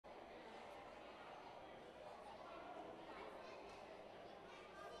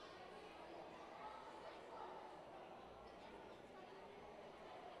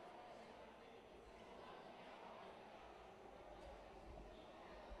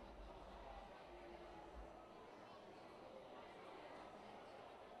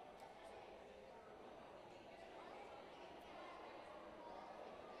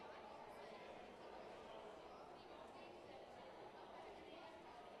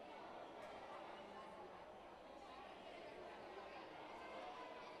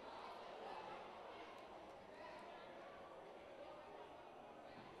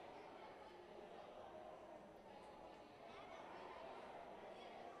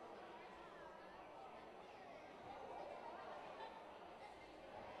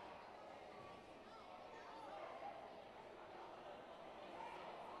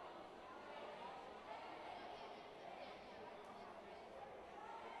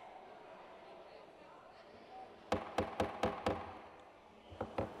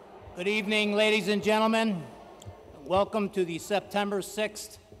Good evening, ladies and gentlemen. Welcome to the September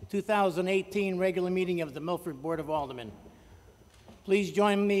 6th, 2018 regular meeting of the Milford Board of Aldermen. Please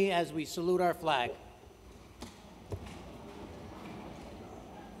join me as we salute our flag. I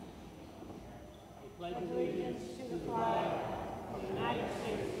pledge allegiance to the flag of the United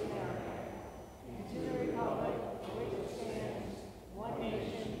States of America and to the republic for which it stands, one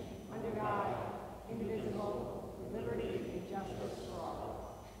nation, under God, indivisible, with liberty and justice for all.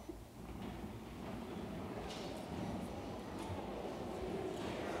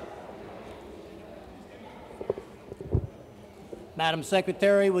 Madam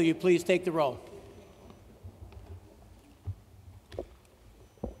Secretary, will you please take the roll?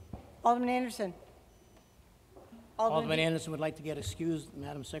 Alderman Anderson. Alderman Anderson would like to get excused,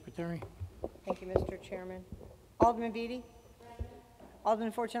 Madam Secretary. Thank you, Mr. Chairman. Alderman Beatty.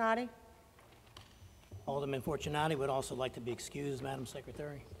 Alderman Fortunati. Alderman Fortunati would also like to be excused, Madam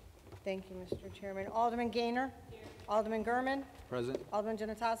Secretary. Thank you, Mr. Chairman. Alderman Gaynor. Here. Alderman Gurman. Present. Alderman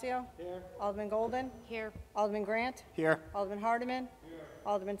Genatasio. Here. Alderman Golden. Here. Alderman Grant. Here. Alderman Hardiman. Here.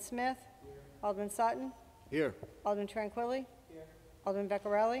 Alderman Smith. Here. Alderman Sutton. Here. Alderman Tranquilli. Here. Alderman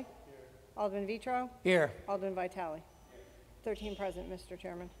Beccarelli. Here. Alderman Vitro. Here. Alderman Vitale. Here. 13 present, Mr.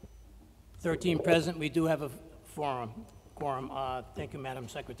 Chairman. 13 present. We do have a quorum. Thank you, Madam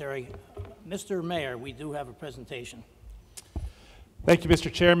Secretary. Mr. Mayor, we do have a presentation. Thank you,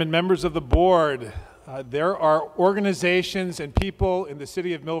 Mr. Chairman. Members of the board, there are organizations and people in the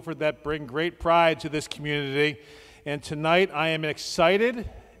city of Milford that bring great pride to this community. And tonight I am excited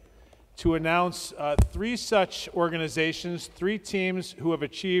to announce three such organizations, three teams who have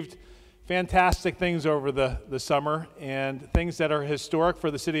achieved fantastic things over the summer and things that are historic for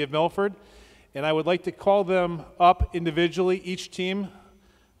the city of Milford. And I would like to call them up individually, each team,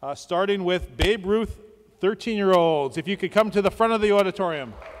 starting with Babe Ruth 13-year-olds. If you could come to the front of the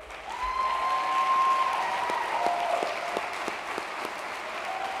auditorium.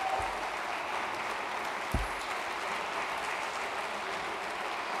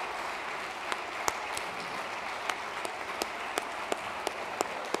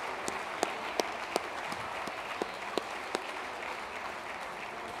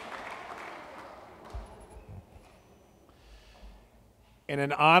 And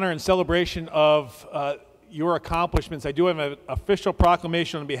in honor and celebration of your accomplishments, I do have an official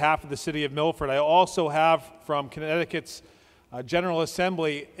proclamation on behalf of the city of Milford. I also have from Connecticut's General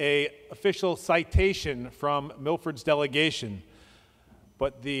Assembly an official citation from Milford's delegation.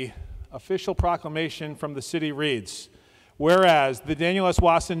 But the official proclamation from the city reads, whereas the Daniel S.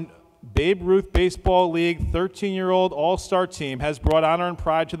 Wasson Babe Ruth Baseball League 13-year-old all-star team has brought honor and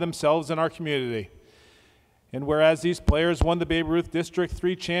pride to themselves and our community. And whereas these players won the Babe Ruth District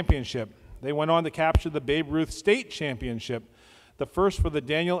 3 Championship, they went on to capture the Babe Ruth State Championship, the first for the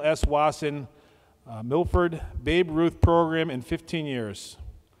Daniel S. Wasson Milford Babe Ruth program in 15 years.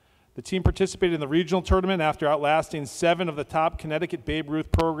 The team participated in the regional tournament after outlasting 7 of the top Connecticut Babe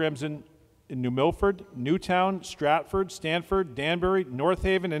Ruth programs in New Milford, Newtown, Stratford, Stanford, Danbury, North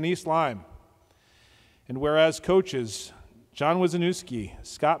Haven, and East Lyme. And whereas coaches John Wozniewski,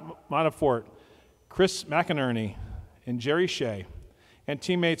 Scott Monteforte, Chris McInerney, and Jerry Shea, and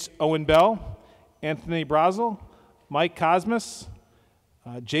teammates Owen Bell, Anthony Brazel, Mike Cosmas,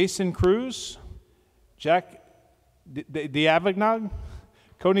 Jason Cruz, Jack D'Avignog,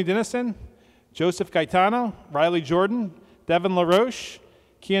 Coney Dennison, Joseph Gaetano, Riley Jordan, Devin LaRoche,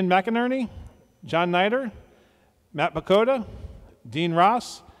 Kian McInerney, John Nider, Matt Bakota, Dean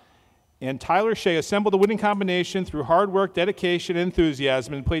Ross, and Tyler Shea assembled a winning combination through hard work, dedication, and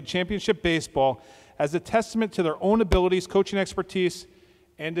enthusiasm, and played championship baseball as a testament to their own abilities, coaching expertise,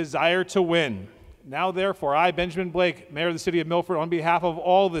 and desire to win. Now, therefore, I, Benjamin Blake, Mayor of the City of Milford, on behalf of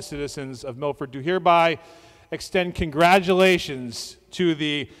all the citizens of Milford, do hereby extend congratulations to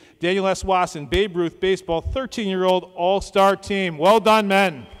the Daniel S. Wasson Babe Ruth Baseball 13-year-old all-star team. Well done,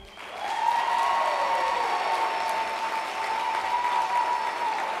 men.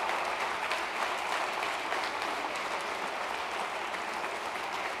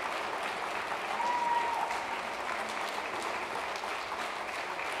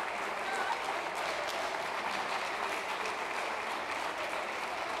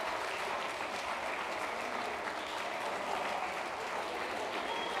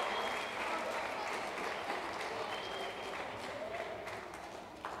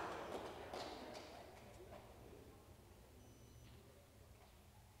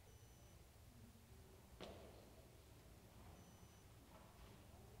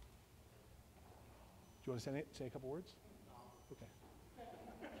 Do you want to say a couple words? Okay.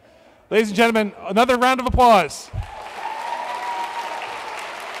 Ladies and gentlemen, another round of applause.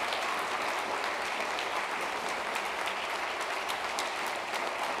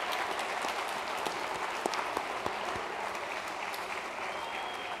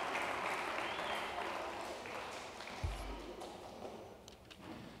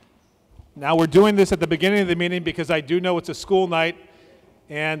 Now we're doing this at the beginning of the meeting because I do know it's a school night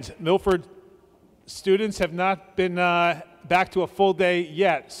and Milford students have not been back to a full day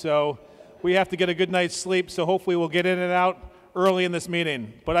yet, so we have to get a good night's sleep, so hopefully we'll get in and out early in this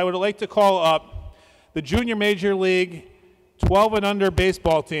meeting. But I would like to call up the Junior Major League 12 and under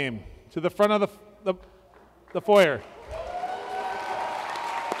baseball team to the front of the foyer.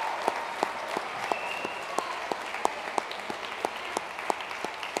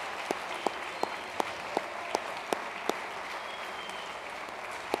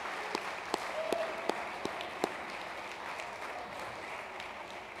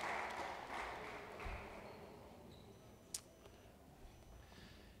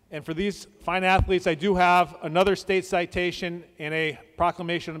 And for these fine athletes, I do have another state citation and a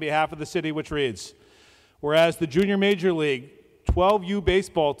proclamation on behalf of the city, which reads, whereas the Junior Major League 12U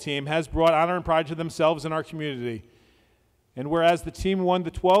baseball team has brought honor and pride to themselves in our community, and whereas the team won the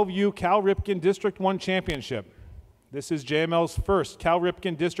 12U Cal Ripken District 1 Championship. This is JML's first Cal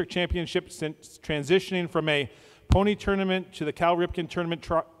Ripken District Championship since transitioning from a pony tournament to the Cal Ripken Tournament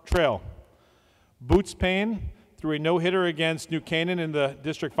Trail. Boots Payne through a no-hitter against New Canaan in the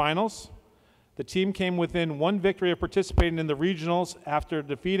district finals. The team came within one victory of participating in the regionals after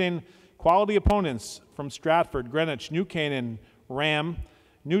defeating quality opponents from Stratford, Greenwich, New Canaan, Ram,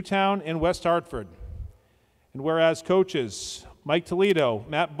 Newtown, and West Hartford. And whereas coaches Mike Toledo,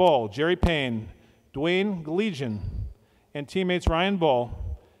 Matt Bull, Jerry Payne, Dwayne Galegian, and teammates Ryan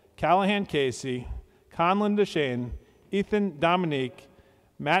Bull, Callahan Casey, Conlon Deshane, Ethan Dominique,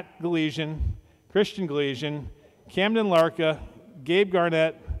 Matt Galegian, Christian Galegian, Camden Larka, Gabe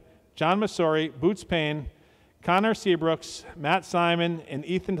Garnett, John Masori, Boots Payne, Connor Seabrooks, Matt Simon, and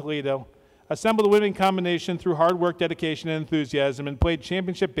Ethan Toledo assembled a winning combination through hard work, dedication, and enthusiasm and played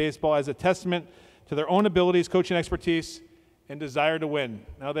championship baseball as a testament to their own abilities, coaching expertise, and desire to win.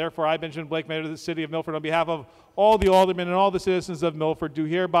 Now, therefore, I, Benjamin Blake, Mayor of the City of Milford, on behalf of all the aldermen and all the citizens of Milford, do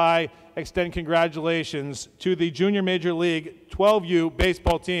hereby extend congratulations to the Junior Major League 12U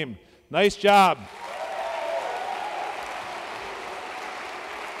baseball team. Nice job.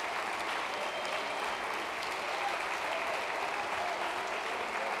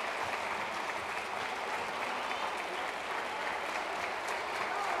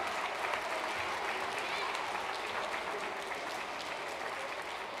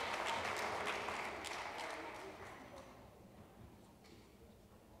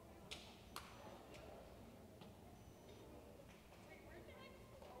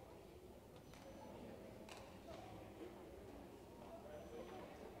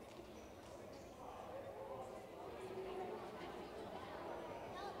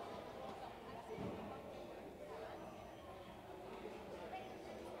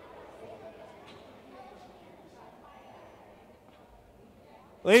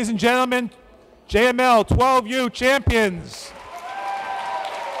 Ladies and gentlemen, JML 12U champions.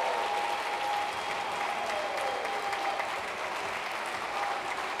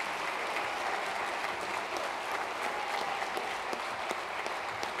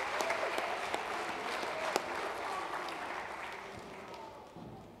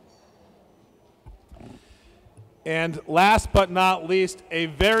 And last but not least, a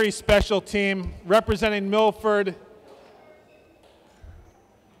very special team representing Milford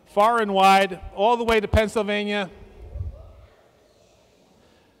far and wide, all the way to Pennsylvania.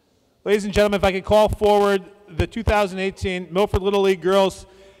 Ladies and gentlemen, if I could call forward the 2018 Milford Little League Girls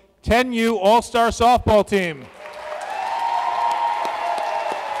 10U All-Star Softball Team.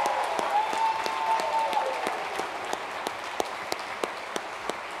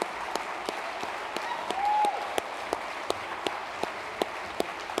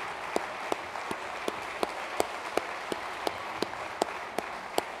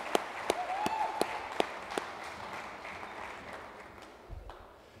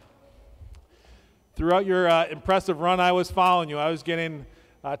 Throughout your impressive run, I was following you. I was getting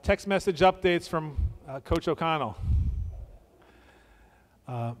text message updates from Coach O'Connell.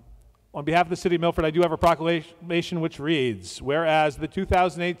 On behalf of the City of Milford, I do have a proclamation which reads, whereas the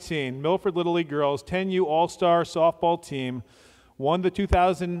 2018 Milford Little League Girls 10U All-Star Softball Team won the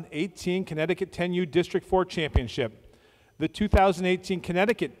 2018 Connecticut 10U District 4 Championship, the 2018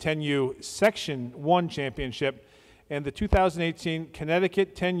 Connecticut 10U Section 1 Championship, and the 2018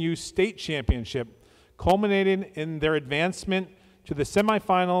 Connecticut 10U State Championship, culminating in their advancement to the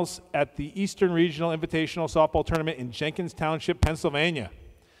semifinals at the Eastern Regional Invitational Softball Tournament in Jenkins Township, Pennsylvania.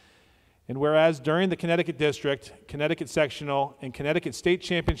 And whereas during the Connecticut District, Connecticut Sectional, and Connecticut State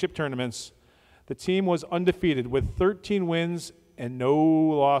Championship tournaments, the team was undefeated with 13 wins and no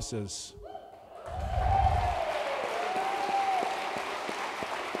losses.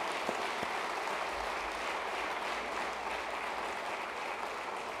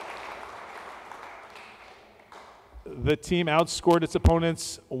 the team outscored its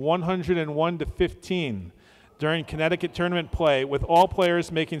opponents 101-15 during Connecticut tournament play, with all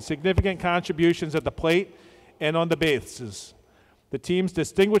players making significant contributions at the plate and on the bases. The teams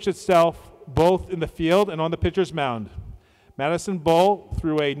distinguished itself both in the field and on the pitcher's mound. Madison Bull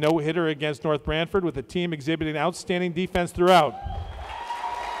threw a no-hitter against North Branford, with the team exhibiting outstanding defense throughout.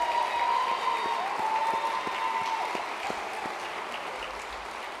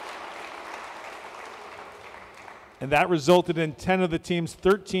 And that resulted in 10 of the team's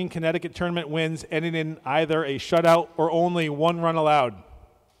 13 Connecticut tournament wins, ending in either a shutout or only one run allowed.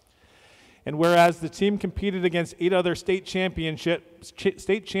 And whereas the team competed against 8 other state champions at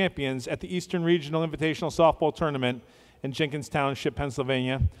the Eastern Regional Invitational Softball Tournament in Jenkins Township,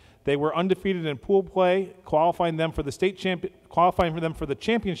 Pennsylvania, they were undefeated in pool play, qualifying them for the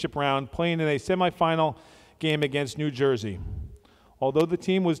championship round, playing in a semifinal game against New Jersey. Although the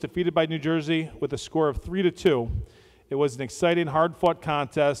team was defeated by New Jersey with a score of 3-2, it was an exciting, hard-fought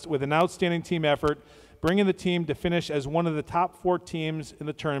contest with an outstanding team effort, bringing the team to finish as one of the top 4 teams in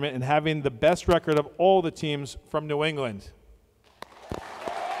the tournament and having the best record of all the teams from New England.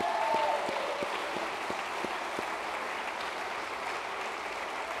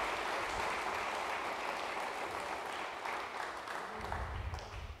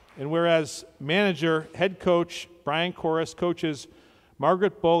 And whereas manager, head coach Brian Corris coaches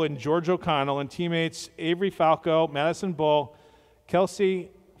Margaret Bull and George O'Connell, and teammates Avery Falco, Madison Bull, Kelsey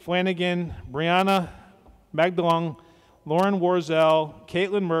Flanagan, Brianna Magdalung, Lauren Warzel,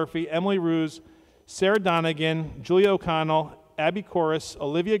 Caitlin Murphy, Emily Ruse, Sarah Donegan, Julia O'Connell, Abby Corris,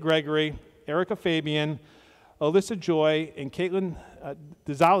 Olivia Gregory, Erica Fabian, Alyssa Joy, and Caitlin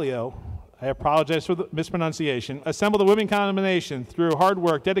DeZalio, I apologize for the mispronunciation, assembled a winning combination through hard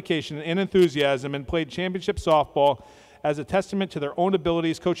work, dedication, and enthusiasm, and played championship softball as a testament to their own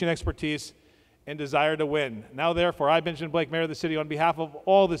abilities, coaching expertise, and desire to win. Now, therefore, I, Benjamin Blake, Mayor of the City, on behalf of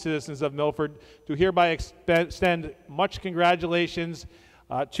all the citizens of Milford, do hereby extend much congratulations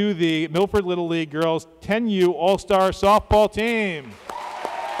to the Milford Little League Girls 10U All-Star Softball Team.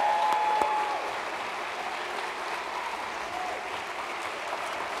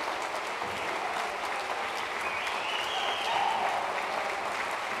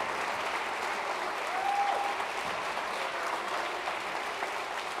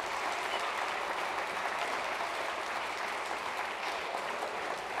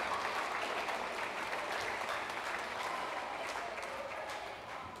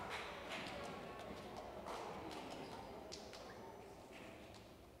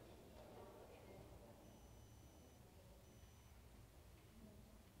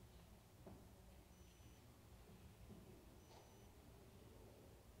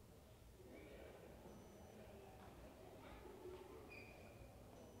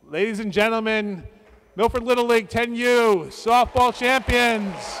 Ladies and gentlemen, Milford Little League 10U softball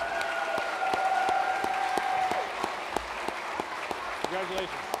champions.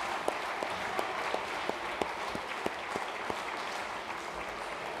 Congratulations.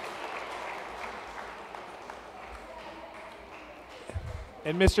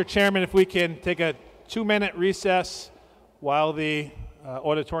 And Mr. Chairman, if we can take a 2-minute recess while the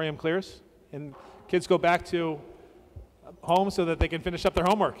auditorium clears and kids go back to home so that they can finish up their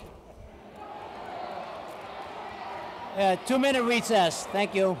homework. 2-minute recess.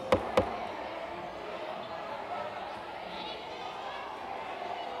 Thank you.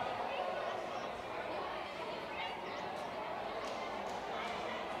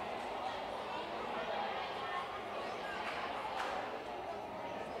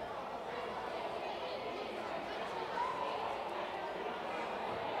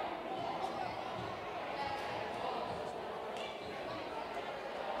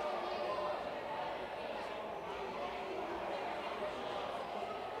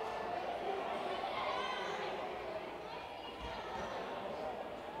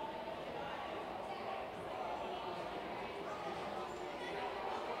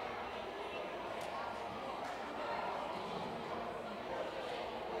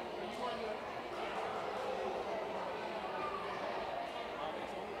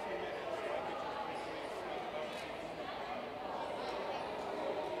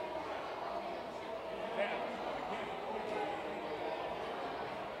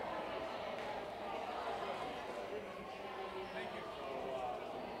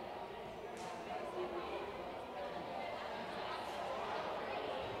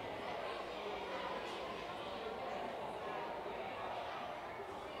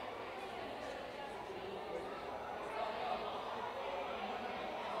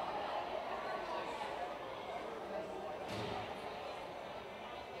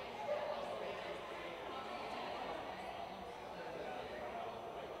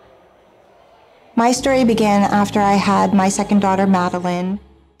 My story began after I had my second daughter, Madeline.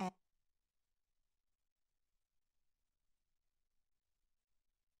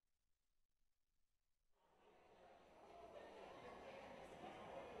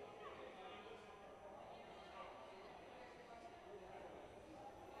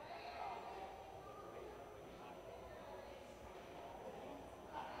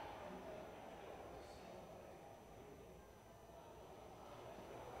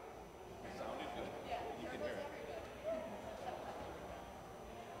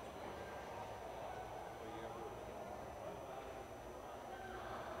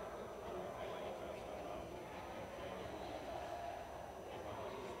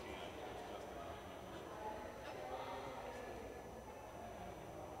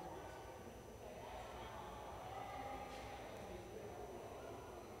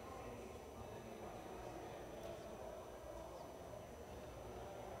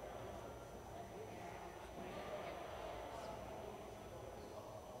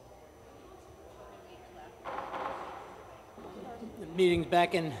 Meeting's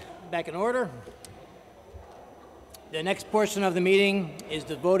back in order. The next portion of the meeting is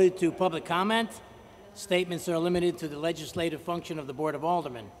devoted to public comment. Statements are limited to the legislative function of the Board of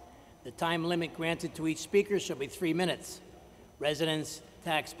Aldermen. The time limit granted to each speaker shall be 3 minutes. Residents,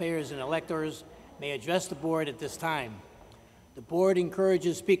 taxpayers, and electors may address the board at this time. The board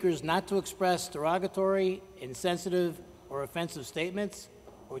encourages speakers not to express derogatory, insensitive, or offensive statements,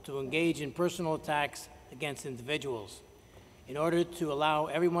 or to engage in personal attacks against individuals. In order to allow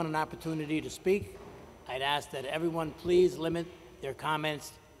everyone an opportunity to speak, I'd ask that everyone please limit their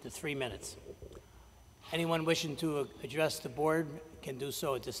comments to 3 minutes. Anyone wishing to address the board can do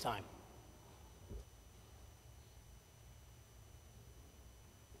so at this time.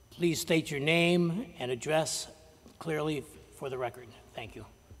 Please state your name and address clearly for the record. Thank you.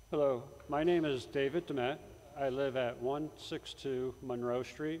 Hello, my name is David Demet. I live at 162 Monroe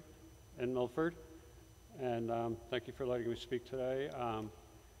Street in Milford. And thank you for letting me speak today.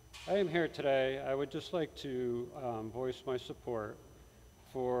 I am here today. I would just like to voice my support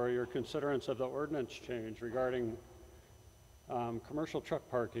for your considerance of the ordinance change regarding commercial truck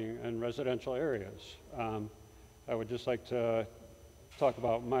parking in residential areas. I would just like to talk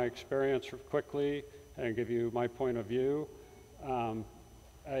about my experience quickly and give you my point of view.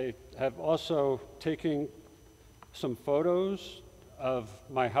 I have also taken some photos of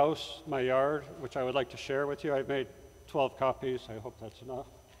my house, my yard, which I would like to share with you. I've made 12 copies. I hope that's enough.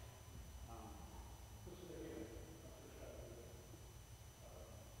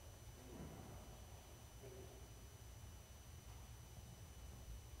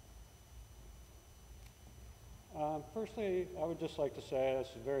 Firstly, I would just like to say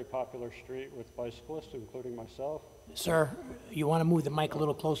it's a very popular street with bicyclists, including myself. Sir, you want to move the mic a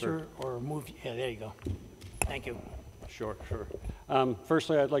little closer or move? Yeah, there you go. Thank you. Sure.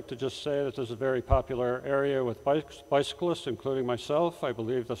 Firstly, I'd like to just say that this is a very popular area with bicyclists, including myself. I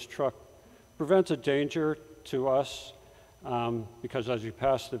believe this truck presents a danger to us because as you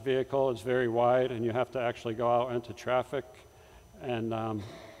pass the vehicle, it's very wide and you have to actually go out into traffic. And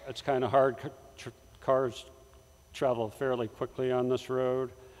it's kind of hard. Cars travel fairly quickly on this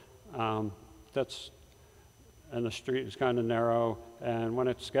road. And the street is kind of narrow. And when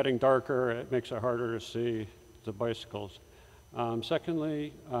it's getting darker, it makes it harder to see the bicycles.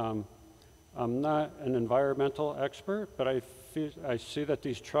 Secondly, I'm not an environmental expert, but I see that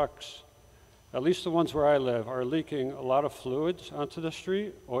these trucks, at least the ones where I live, are leaking a lot of fluids onto the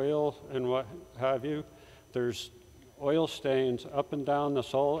street, oil and what have you. There's oil stains up and down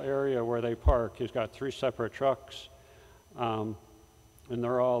this whole area where they park. He's got 3 separate trucks, and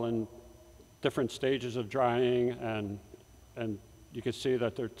they're all in different stages of drying, and you can see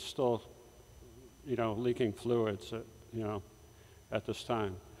that they're still leaking fluids, at this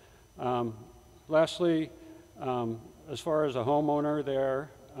time. Lastly, as far as a homeowner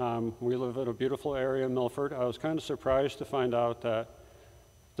there, we live in a beautiful area in Milford. I was kind of surprised to find out that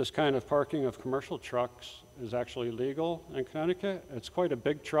this kind of parking of commercial trucks is actually legal in Connecticut. It's quite a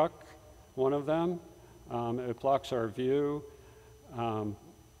big truck, one of them. It blocks our view.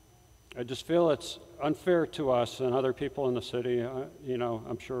 I just feel it's unfair to us and other people in the city.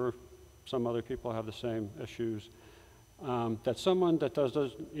 I'm sure some other people have the same issues. That someone that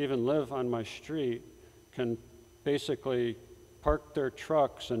doesn't even live on my street can basically park their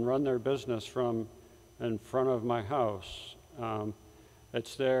trucks and run their business from in front of my house.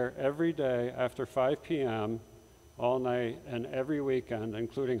 It's there every day after 5 p.m., all night, and every weekend,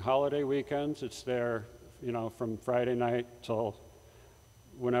 including holiday weekends. It's there, from Friday night till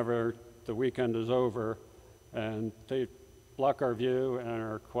whenever the weekend is over, and they block our view and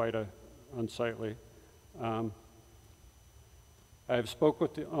are quite a unsightly. I have spoke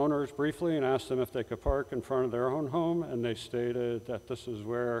with the owners briefly and asked them if they could park in front of their own home, and they stated that this is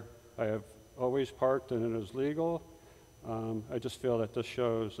where I have always parked and it is legal. I just feel that this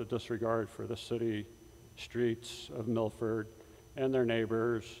shows a disregard for the city streets of Milford and their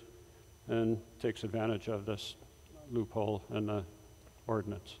neighbors, and takes advantage of this loophole in the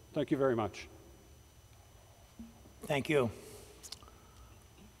ordinance. Thank you very much. Thank you.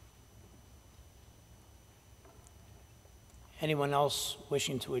 Anyone else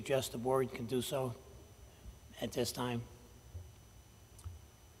wishing to address the board can do so at this time.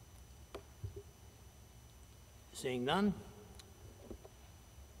 Seeing none.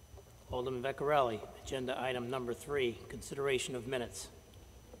 Alderman Vecchiarelli, agenda item number 3, consideration of minutes.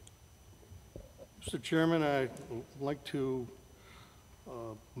 Mr. Chairman, I'd like to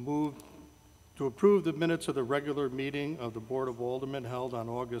move to approve the minutes of the regular meeting of the Board of Aldermen held on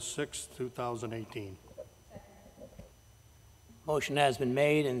August 6, 2018. Motion has been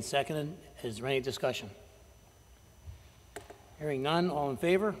made and seconded. Is there any discussion? Hearing none, all in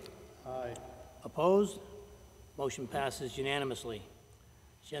favor? Aye. Opposed? Motion passes unanimously.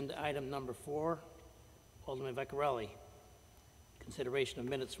 Agenda item number 4, Alderman Vecchiarelli, consideration of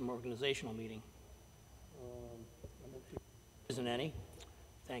minutes from organizational meeting. Isn't any.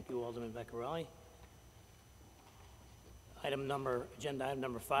 Thank you, Alderman Vecchiarelli. Agenda item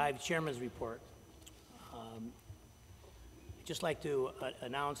number 5, Chairman's report. I'd just like to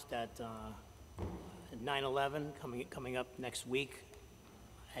announce that 9/11 coming up next week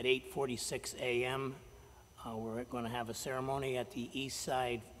at 8:46 a.m. We're going to have a ceremony at the East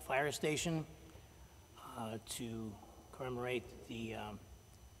Side Fire Station to commemorate the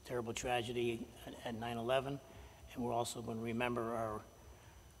terrible tragedy at 9/11, and we're also going to remember our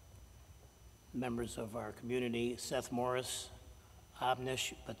members of our community, Seth Morris,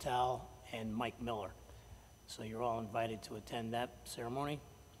 Abnish Patel, and Mike Miller. So you're all invited to attend that ceremony,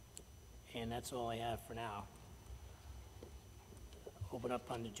 and that's all I have for now. Open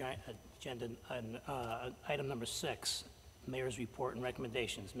up on the agenda, item number 6, Mayor's report and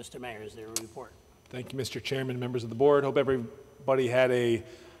recommendations. Mr. Mayor, is there a report? Thank you, Mr. Chairman, members of the board. Hope everybody had a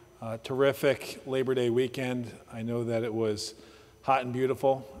terrific Labor Day weekend. I know that it was hot and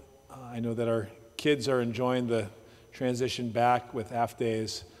beautiful. I know that our kids are enjoying the transition back with half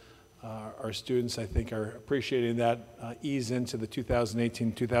days. Our students, I think, are appreciating that ease into the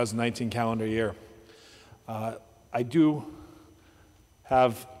 2018-2019 calendar year. I do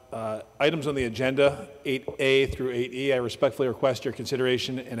have items on the agenda, 8A through 8E. I respectfully request your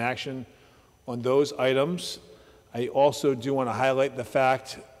consideration and action on those items. I also do want to highlight the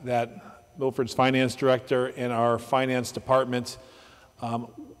fact that Milford's finance director and our finance department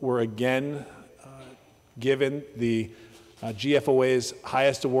were again given the GFOA's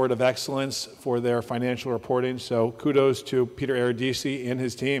highest award of excellence for their financial reporting. So kudos to Peter Aradisi and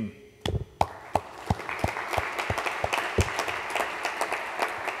his team.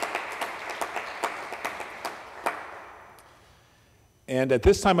 And at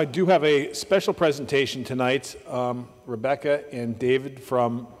this time, I do have a special presentation tonight. Rebecca and David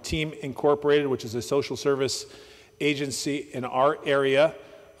from Team Incorporated, which is a social service agency in our area,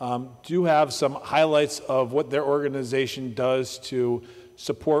 do have some highlights of what their organization does to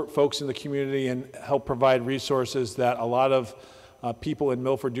support folks in the community and help provide resources that a lot of people in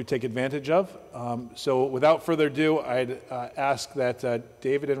Milford do take advantage of. So without further ado, I'd ask that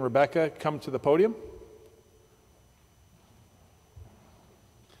David and Rebecca come to the podium.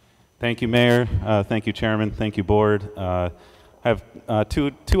 Thank you, Mayor. Thank you, Chairman. Thank you, Board. I have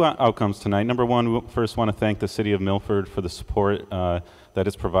two outcomes tonight. Number one, we first want to thank the City of Milford for the support that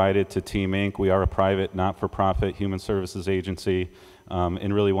is provided to Team Inc. We are a private, not-for-profit human services agency,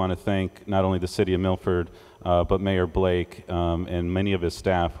 and really want to thank not only the City of Milford, but Mayor Blake and many of his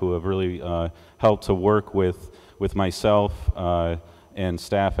staff who have really helped to work with myself and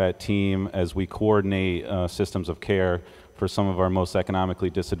staff at Team as we coordinate systems of care for some of our most economically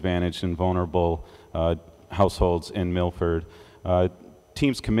disadvantaged and vulnerable households in Milford.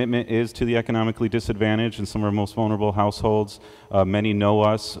 Team's commitment is to the economically disadvantaged and some of our most vulnerable households. Many know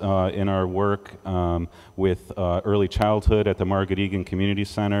us in our work with early childhood at the Margaret Egan Community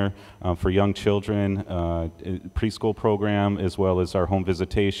Center for young children, preschool program, as well as our home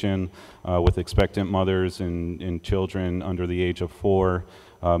visitation with expectant mothers and children under the age of 4.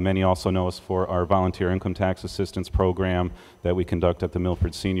 Many also know us for our volunteer income tax assistance program that we conduct at the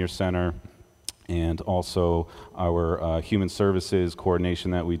Milford Senior Center. and also our human services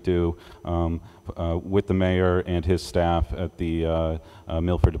coordination that we do with the mayor and his staff at the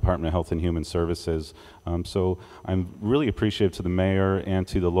Milford Department of Health and Human Services. So I'm really appreciative to the mayor and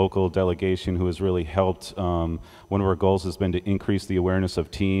to the local delegation who has really helped. One of our goals has been to increase the awareness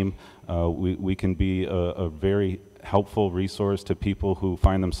of TEAM. We can be a very helpful resource to people who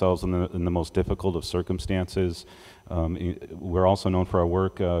find themselves in the most difficult of circumstances. We're also known for our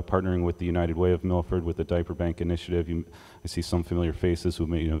work partnering with the United Way of Milford with the Diaper Bank Initiative. I see some familiar faces who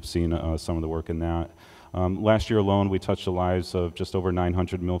may have seen some of the work in that. Last year alone, we touched the lives of just over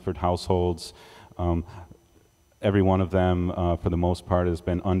 900 Milford households. Every one of them, for the most part, has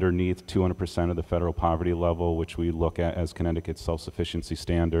been underneath 200% of the federal poverty level, which we look at as Connecticut's self-sufficiency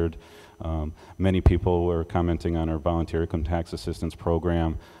standard. Many people were commenting on our volunteer income tax assistance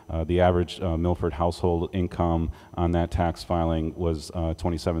program. The average Milford household income on that tax filing was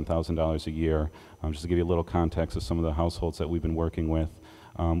 $27,000 a year. Just to give you a little context of some of the households that we've been working with.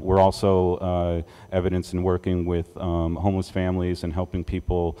 We're also evidenced in working with homeless families and helping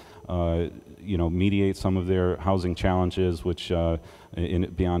people mediate some of their housing challenges, which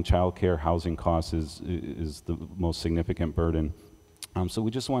beyond childcare, housing costs is the most significant burden. So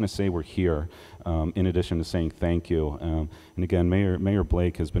we just want to say we're here, in addition to saying thank you. And again, Mayor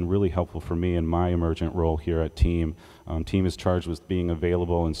Blake has been really helpful for me in my emergent role here at TEAM. TEAM is charged with being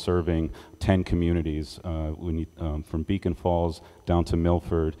available and serving 10 communities, from Beacon Falls down to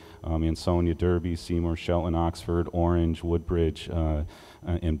Milford, Ansonia, Derby, Seymour, Shelton, Oxford, Orange, Woodbridge,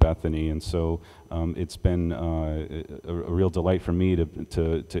 and Bethany. And so it's been a real delight for me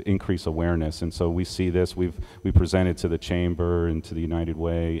to increase awareness. And so we see this, we presented to the Chamber and to the United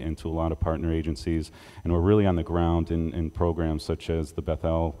Way and to a lot of partner agencies, and we're really on the ground in programs such as the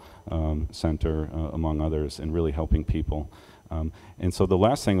Bethel Center, among others, and really helping people. And so the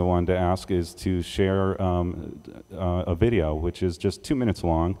last thing I wanted to ask is to share a video, which is just 2 minutes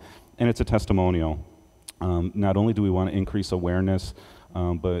long, and it's a testimonial. Not only do we want to increase awareness,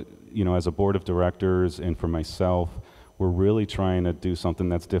 but as a board of directors and for myself, we're really trying to do something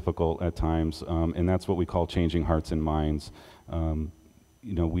that's difficult at times, and that's what we call changing hearts and minds.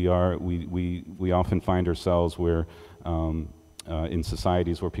 We often find ourselves where in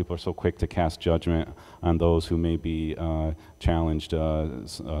societies where people are so quick to cast judgment on those who may be challenged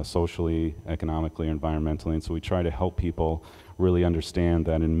socially, economically, or environmentally, and so we try to help people really understand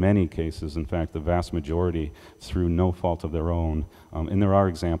that in many cases, in fact, the vast majority, through no fault of their own, and there are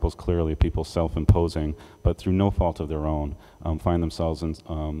examples clearly of people self-imposing, but through no fault of their own, find themselves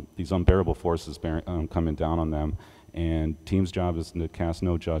in these unbearable forces coming down on them. And TEAM's job is to cast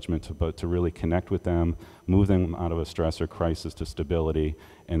no judgment, but to really connect with them, move them out of a stress or crisis to stability,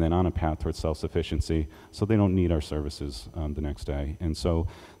 and then on a path towards self-sufficiency so they don't need our services the next day. And so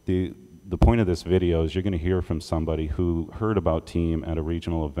the point of this video is you're going to hear from somebody who heard about TEAM at a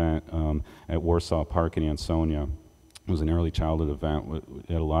regional event at Warsaw Park in Ansonia. It was an early childhood event. We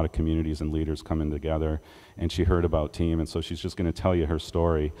had a lot of communities and leaders coming together, and she heard about TEAM, and so she's just going to tell you her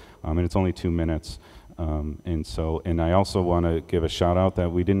story, and it's only 2 minutes. And I also want to give a shout out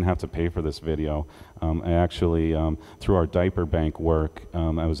that we didn't have to pay for this video. I actually, through our diaper bank work,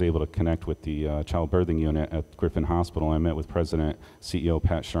 I was able to connect with the child birthing unit at Griffin Hospital. I met with President, CEO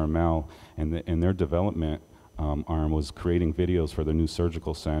Pat Charmel, and their development arm was creating videos for the new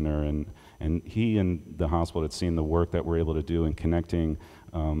surgical center, and he and the hospital had seen the work that we're able to do in connecting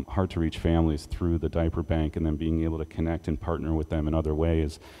hard-to-reach families through the diaper bank, and then being able to connect and partner with them in other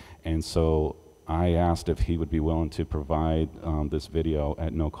ways. And so I asked if he would be willing to provide this video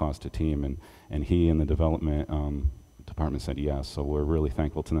at no cost to TEAM, and he and the development department said yes, so we're really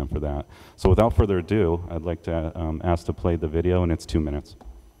thankful to them for that. So without further ado, I'd like to ask to play the video, and it's 2 minutes.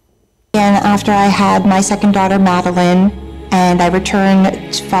 And after I had my second daughter, Madeline, and I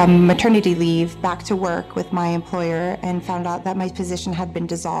returned from maternity leave back to work with my employer and found out that my position had been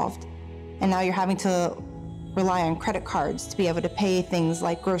dissolved. And now you're having to rely on credit cards to be able to pay things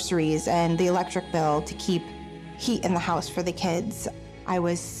like groceries and the electric bill to keep heat in the house for the kids. I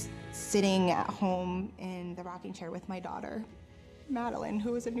was sitting at home in the rocking chair with my daughter, Madeline,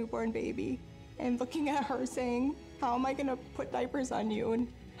 who was a newborn baby, and looking at her saying, how am I gonna put diapers on you? And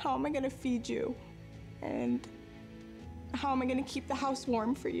how am I gonna feed you? And how am I gonna keep the house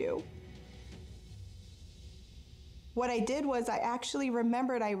warm for you? What I did was I actually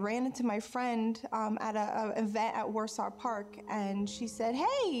remembered I ran into my friend at an event at Warsaw Park, and she said,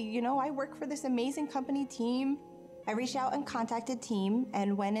 hey, I work for this amazing company, TEAM. I reached out and contacted TEAM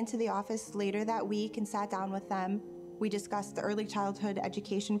and went into the office later that week and sat down with them. We discussed the early childhood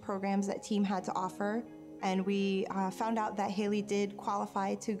education programs that TEAM had to offer. And we found out that Haley did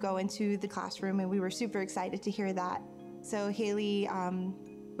qualify to go into the classroom, and we were super excited to hear that. So Haley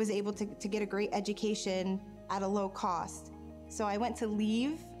was able to get a great education at a low cost. So I went to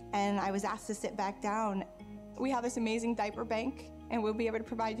leave, and I was asked to sit back down. We have this amazing diaper bank, and we'll be able to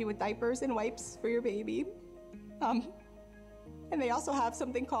provide you with diapers and wipes for your baby. And they also have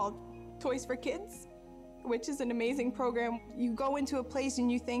something called Toys for Kids, which is an amazing program. You go into a place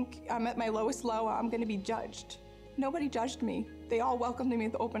and you think, I'm at my lowest low, I'm gonna be judged. Nobody judged me. They all welcomed me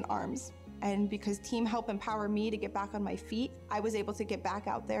with open arms. And because team helped empower me to get back on my feet, I was able to get back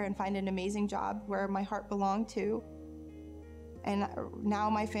out there and find an amazing job where my heart belonged to. And now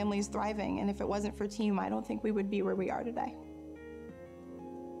my family is thriving, and if it wasn't for team, I don't think we would be where we are today.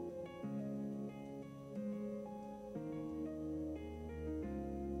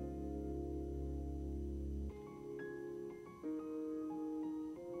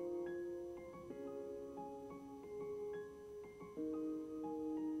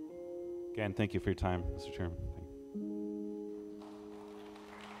 Again, thank you for your time, Mr. Chairman. Thank you.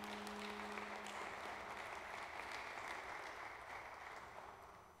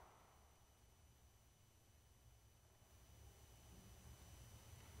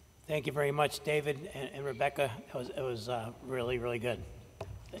 Thank you very much, David and Rebecca. It was really, really good.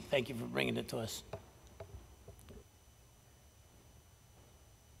 Thank you for bringing it to us.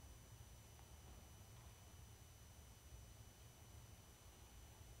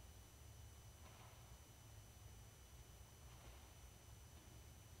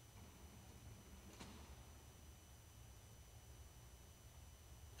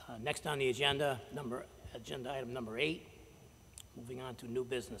 Next on the agenda item number 8. Moving on to new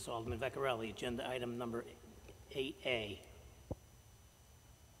business, Alderman Vecchiarelli, agenda item number 8A.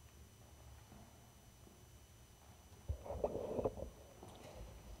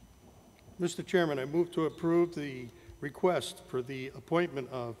 Mr. Chairman, I move to approve the request for the appointment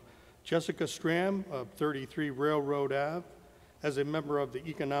of Jessica Stram of 33 Railroad Ave as a member of the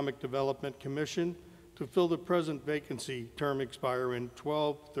Economic Development Commission to fill the present vacancy, term expire in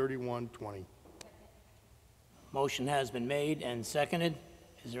 12/31/20. Motion has been made and seconded.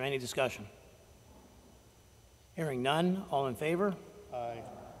 Is there any discussion? Hearing none, all in favor? Aye.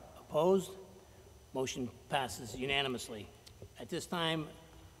 Opposed? Motion passes unanimously. At this time,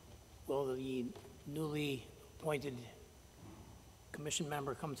 will the newly appointed commission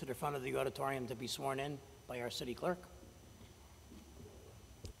member come to the front of the auditorium to be sworn in by our city clerk?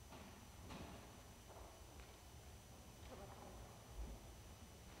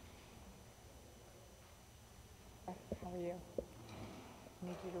 How are you? I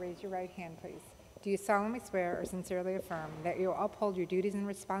need you to raise your right hand, please. Do you solemnly swear or sincerely affirm that you will uphold your duties and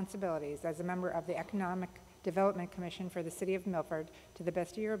responsibilities as a member of the Economic Development Commission for the City of Milford to the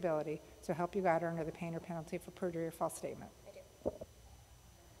best of your ability, so help you God or under the pain or penalty for perjury or false statement? I do.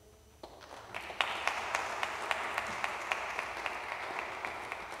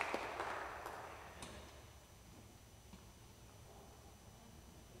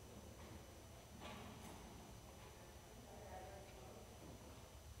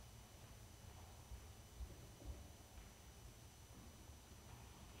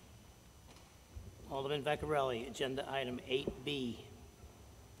 Alderman Vecchiarelli, agenda item 8B.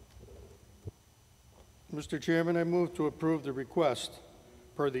 Mr. Chairman, I move to approve the request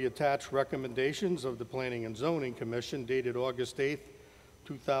per the attached recommendations of the Planning and Zoning Commission dated August 8th,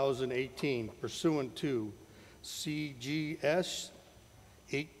 2018, pursuant to CGS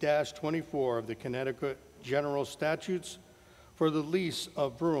 8-24 of the Connecticut General Statutes for the lease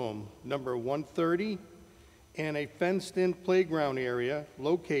of room number 130 and a fenced-in playground area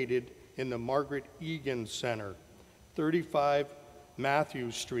located in the Margaret Egan Center, 35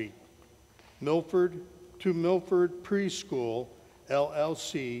 Matthews Street, Milford, to Milford Preschool,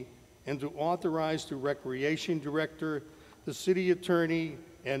 LLC, and to authorize the Recreation Director, the City Attorney,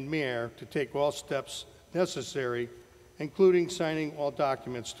 and Mayor to take all steps necessary, including signing all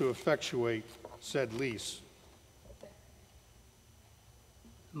documents to effectuate said lease.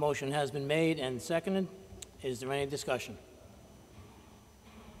 Motion has been made and seconded. Is there any discussion?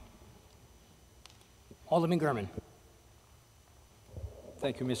 Alderman Gurman.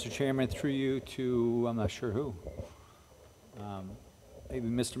 Thank you, Mr. Chairman. Through you to, I'm not sure who. Maybe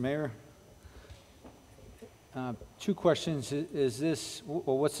Mr. Mayor? Two questions. Is this,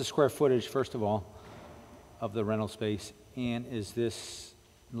 well, what's the square footage, first of all, of the rental space? And is this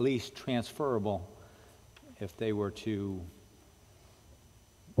lease transferable if they were to,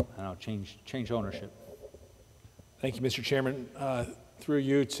 I don't know, change ownership? Thank you, Mr. Chairman. Through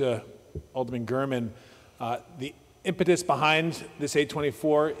you to Alderman Gurman, the impetus behind this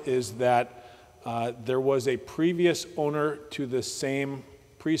 824 is that There was a previous owner to the same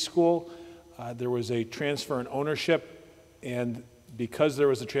preschool. There was a transfer in ownership, and because there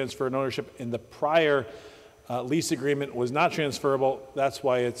was a transfer in ownership in the prior lease agreement was not transferable, that's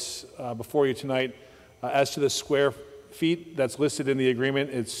why it's before you tonight. As to the square feet that's listed in the agreement,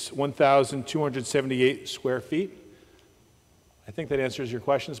 it's 1,278 square feet. I think that answers your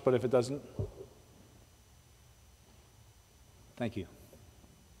questions, but if it doesn't. Thank you.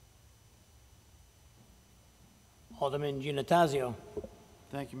 Alderman Giannattasio.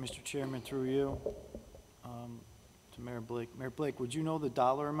 Thank you, Mr. Chairman, through you, to Mayor Blake. Mayor Blake, would you know the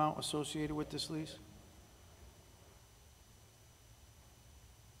dollar amount associated with this lease?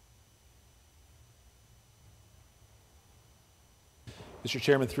 Mr.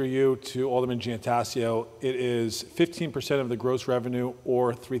 Chairman, through you to Alderman Giannattasio, it is 15% of the gross revenue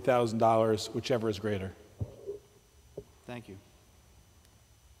or $3,000, whichever is greater. Thank you.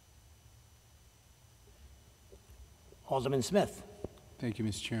 Alderman Smith. Thank you,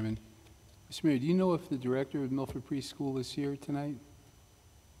 Mr. Chairman. Mr. Mayor, do you know if the director of Milford Preschool is here tonight?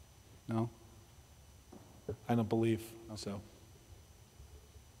 No? I don't believe so.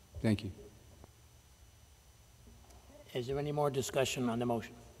 Thank you. Is there any more discussion on the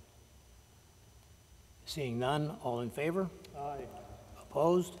motion? Seeing none, all in favor? Aye.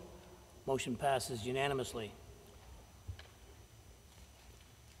 Opposed? Motion passes unanimously.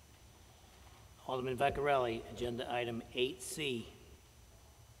 Alderman Vaccarelli, agenda item 8C.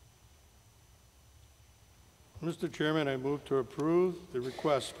 Mr. Chairman, I move to approve the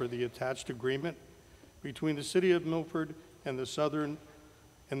request for the attached agreement between the City of Milford and the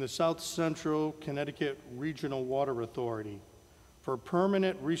South Central Connecticut Regional Water Authority for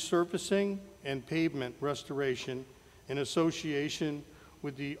permanent resurfacing and pavement restoration in association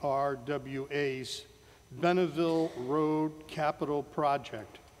with the RWA's Benneville Road Capital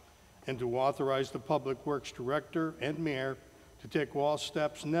Project, and to authorize the Public Works Director and Mayor to take all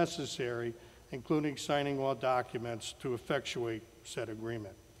steps necessary, including signing all documents to effectuate said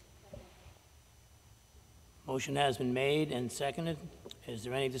agreement. Motion has been made and seconded. Is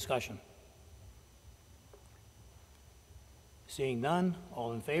there any discussion? Seeing none,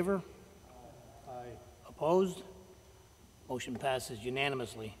 all in favor? Aye. Opposed? Motion passes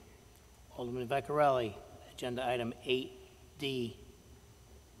unanimously. Alderman Vaccarelli, agenda item 8D.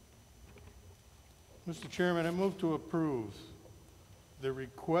 Mr. Chairman, I move to approve the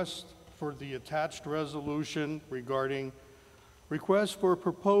request for the attached resolution regarding request for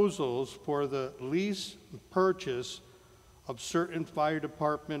proposals for the lease and purchase of certain fire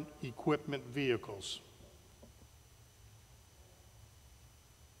department equipment vehicles.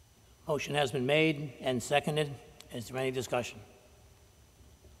 Motion has been made and seconded. Is there any discussion?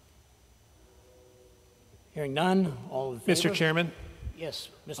 Hearing none, all in favor? Mr. Chairman? Yes,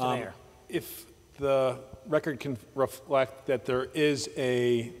 Mr. Mayor. If the record can reflect that there is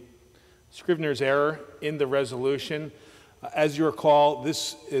a Scrivener's error in the resolution. As you recall,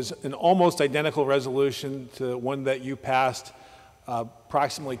 this is an almost identical resolution to one that you passed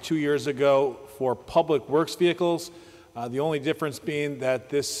approximately 2 years ago for public works vehicles. The only difference being that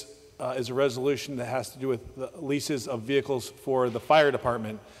this is a resolution that has to do with the leases of vehicles for the fire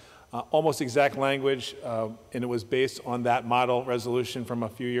department. Almost exact language, and it was based on that model resolution from a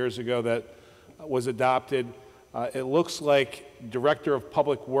few years ago that was adopted. It looks like Director of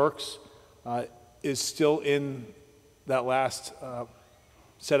Public Works is still in that last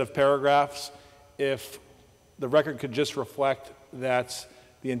set of paragraphs. If the record could just reflect that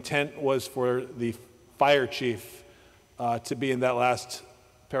the intent was for the fire chief to be in that last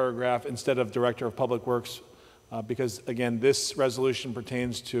paragraph instead of Director of Public Works, because again, this resolution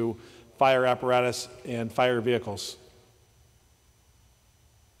pertains to fire apparatus and fire vehicles.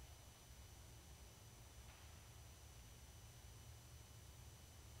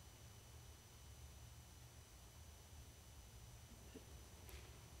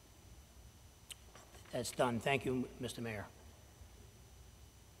 That's done. Thank you, Mr. Mayor.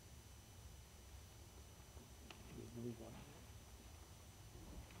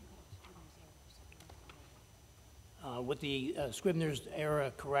 With the Scrivener's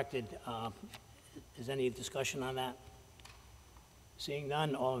error corrected, is any discussion on that? Seeing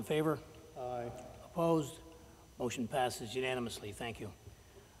none, all in favor? Aye. Opposed? Motion passes unanimously. Thank you.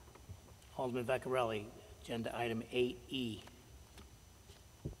 Alderman Vaccarelli, agenda item 8E.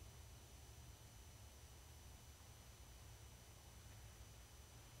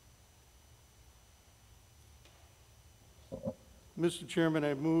 Mr. Chairman,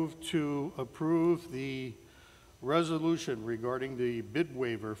 I move to approve the resolution regarding the bid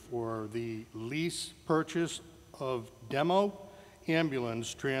waiver for the lease purchase of demo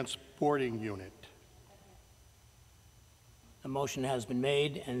ambulance boarding unit. A motion has been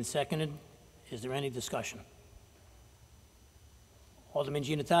made and seconded. Is there any discussion? Alderman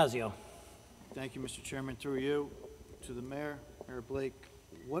Giannattasio. Thank you, Mr. Chairman. Through you to the mayor, Mayor Blake.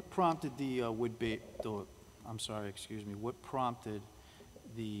 What prompted the what prompted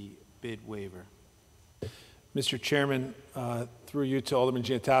the bid waiver? Mr. Chairman, through you to Alderman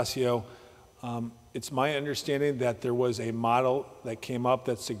Giannattasio, it's my understanding that there was a model that came up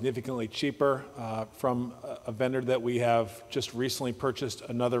that's significantly cheaper from a vendor that we have just recently purchased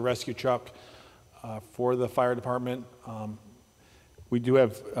another rescue truck for the fire department. We do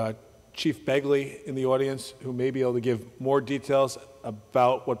have Chief Begley in the audience who may be able to give more details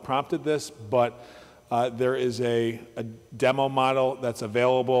about what prompted this, but there is a demo model that's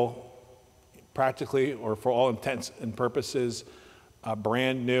available practically, or for all intents and purposes,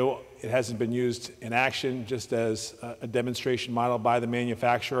 brand new. It hasn't been used in action, just as a demonstration model by the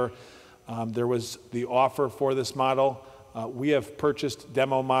manufacturer. There was the offer for this model. We have purchased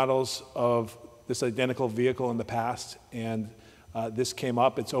demo models of this identical vehicle in the past, and this came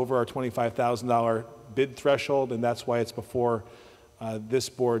up. It's over our $25,000 bid threshold, and that's why it's before this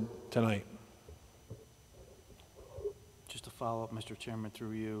board tonight. Just to follow up, Mr. Chairman,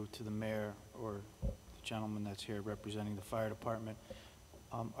 through you to the mayor or the gentleman that's here representing the fire department,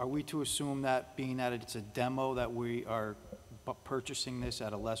 are we to assume that, being that it's a demo, that we are purchasing this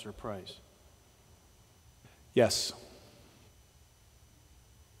at a lesser price? Yes.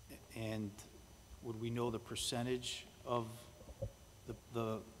 And would we know the percentage of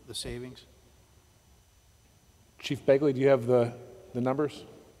the savings? Chief Begley, do you have the numbers?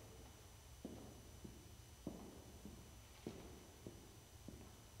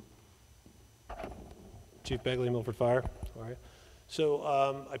 Chief Begley, Milford Fire. All right. So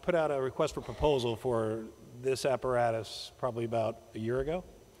I put out a request for proposal for this apparatus probably about a year ago,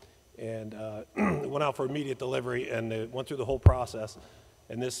 and it went out for immediate delivery, and it went through the whole process.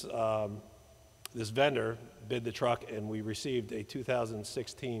 And this vendor bid the truck, and we received a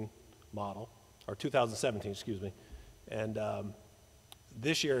 2016 model, or 2017, excuse me. And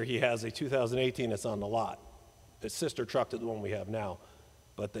this year he has a 2018 that's on the lot. It's sister truck to the one we have now.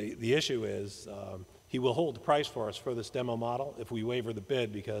 But the issue is he will hold the price for us for this demo model if we waiver the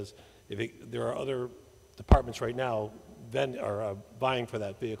bid, because there are other departments right now buying for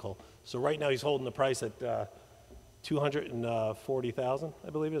that vehicle. So right now he's holding the price at $240,000, I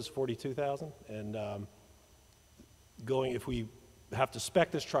believe it is, $42,000. And if we have to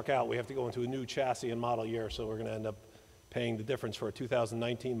spec this truck out, we have to go into a new chassis and model year, so we're going to end up paying the difference for a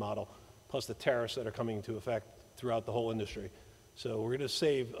 2019 model, plus the tariffs that are coming into effect throughout the whole industry. So we're going to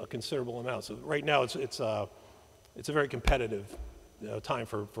save a considerable amount. So right now it's a very competitive time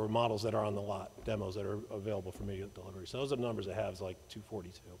for models that are on the lot, demos that are available for immediate delivery. So those are the numbers it has, like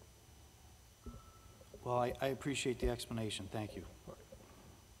 242. Well, I appreciate the explanation. Thank you.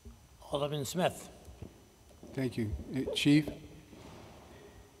 Alderman Smith. Thank you. Chief?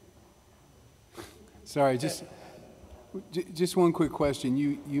 Sorry, just one quick question.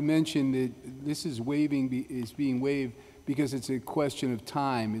 You mentioned that this is being waived because it's a question of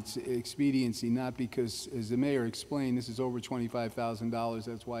time. It's expediency, not because, as the mayor explained, this is over $25,000.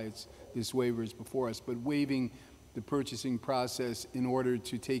 That's why this waiver is before us. But waiving the purchasing process in order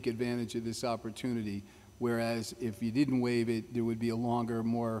to take advantage of this opportunity, whereas if you didn't waive it, there would be a longer,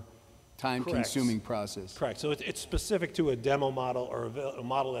 more time-consuming process. Correct. So it's specific to a demo model or a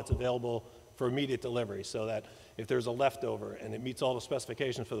model that's available for immediate delivery, so that if there's a leftover and it meets all the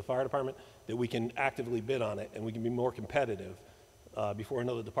specifications for the fire department, that we can actively bid on it and we can be more competitive before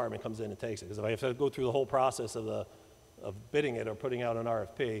another department comes in and takes it. Because if I have to go through the whole process of bidding it or putting out an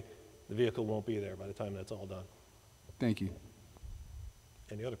RFP, the vehicle won't be there by the time that's all done. Thank you.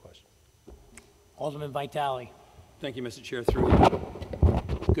 Any other questions? Alderman Vitale. Thank you, Mr. Chair. Through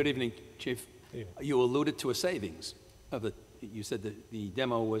you. Good evening, Chief. Good evening. You alluded to a savings of you said that the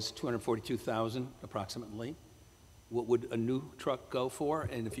demo was $242,000 approximately. What would a new truck go for?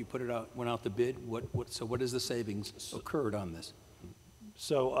 And if you went out to bid, what is the savings occurred on this?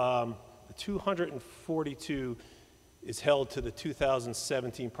 So the 242 is held to the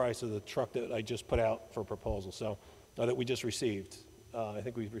 2017 price of the truck that I just put out for proposal. So that we just received. I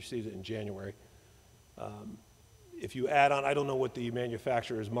think we received it in January. If you add on, I don't know what the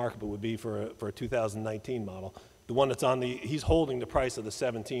manufacturer's markup would be for a 2019 model. The one that's he's holding the price of the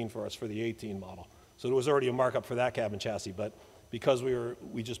 17 for us for the 18 model. So there was already a markup for that cabin chassis, but because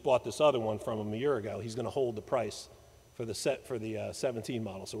we just bought this other one from him a year ago, he's going to hold the price for the 17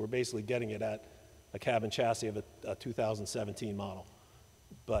 model. So we're basically getting it at a cabin chassis of a 2017 model.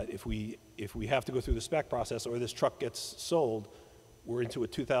 But if we have to go through the spec process or this truck gets sold, we're into a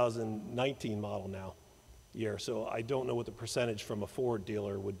 2019 model now year. So I don't know what the percentage from a Ford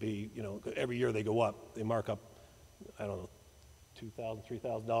dealer would be. You know, every year they go up, they mark up, I don't know, $2,000,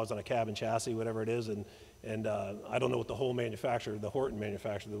 $3,000 on a cab and chassis, whatever it is, and I don't know what the whole manufacturer, the Horton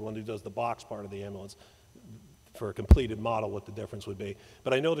manufacturer, the one who does the box part of the ambulance, for a completed model, what the difference would be.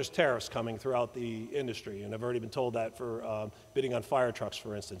 But I know there's tariffs coming throughout the industry, and I've already been told that for bidding on fire trucks,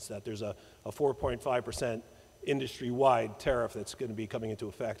 for instance, that there's a 4.5% industry-wide tariff that's going to be coming into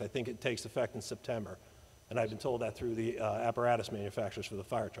effect. I think it takes effect in September, and I've been told that through the apparatus manufacturers for the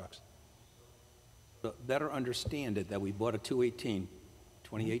fire trucks. So better understand it that we bought a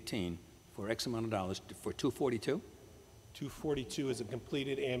 2018, for X amount of dollars for $242? 242 is a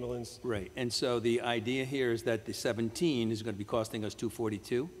completed ambulance. Right, and so the idea here is that the 17 is going to be costing us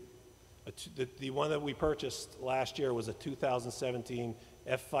 $242? The one that we purchased last year was a 2017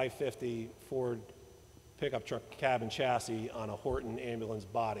 F550 Ford pickup truck cab and chassis on a Horton ambulance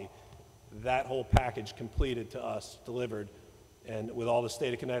body. That whole package completed to us, delivered, and with all the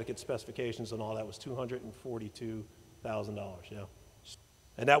state of Connecticut specifications and all that was $242,000, yeah.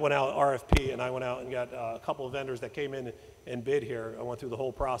 And that went out RFP, and I went out and got a couple of vendors that came in and bid here. I went through the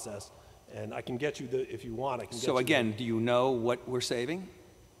whole process, and I can get you the, if you want, I can get you. So again, do you know what we're saving?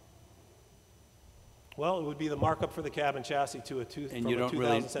 Well, it would be the markup for the cab and chassis to a And you don't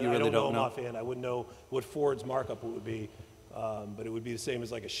really, I don't know them offhand. I wouldn't know what Ford's markup would be, but it would be the same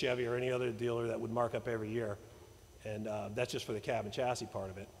as like a Chevy or any other dealer that would mark up every year. And that's just for the cab and chassis part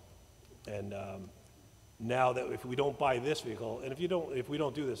of it. And now that if we don't buy this vehicle, and if we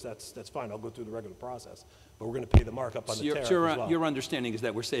don't do this, that's fine. I'll go through the regular process. But we're going to pay the markup on the tariff as well. Your understanding is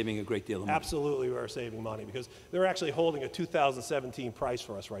that we're saving a great deal of money. Absolutely, we're saving money because they're actually holding a 2017 price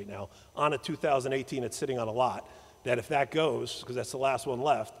for us right now on a 2018 that's sitting on a lot. That if that goes, because that's the last one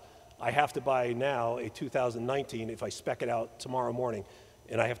left, I have to buy now a 2019 if I spec it out tomorrow morning,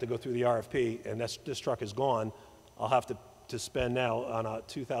 and I have to go through the RFP, and this truck is gone. I'll have to spend now on a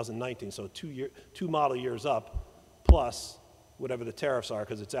 2019, so 2 model years up, plus whatever the tariffs are,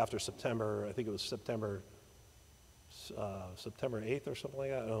 because it's after September. I think it was September 8th or something like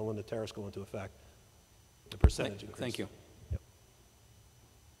that. I don't know when the tariffs go into effect. The percentage increase. Thank you.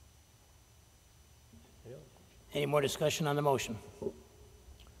 Yep. Any more discussion on the motion?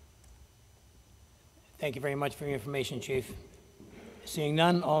 Thank you very much for your information, Chief. Seeing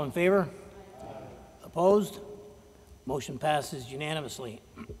none, all in favor? Opposed? Motion passes unanimously.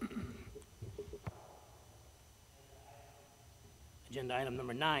 Agenda item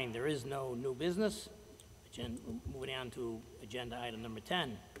number 9, there is no new business. Moving on to agenda item number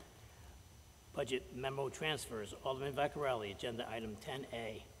 10, budget memo transfers. Alderman Vaccarelli, agenda item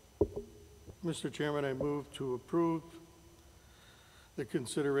 10A. Mr. Chairman, I move to approve the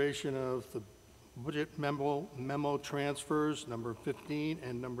consideration of the budget memo transfers number 15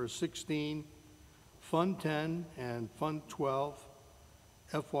 and number 16, Fund 10 and Fund 12,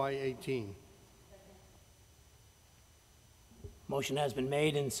 FY18. Motion has been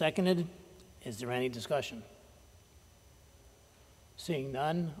made and seconded. Is there any discussion? Seeing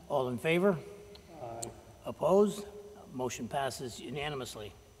none, all in favor? Aye. Opposed? Motion passes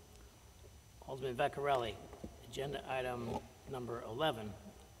unanimously. Alderman Vaccarelli, agenda item number 11,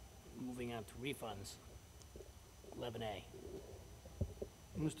 moving on to refunds, 11A.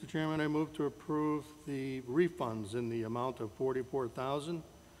 Mr. Chairman, I move to approve the refunds in the amount of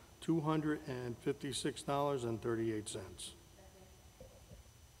 $44,256.38.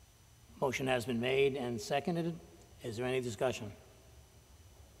 Motion has been made and seconded. Is there any discussion?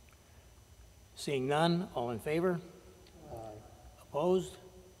 Seeing none, all in favor? Aye. Opposed?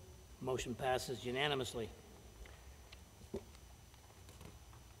 Motion passes unanimously.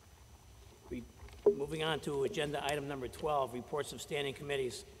 Moving on to agenda item number 12, reports of standing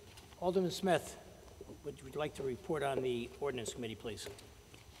committees. Alderman Smith, would you like to report on the ordinance committee, please?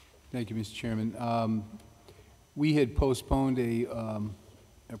 Thank you, Mr. Chairman. We had postponed a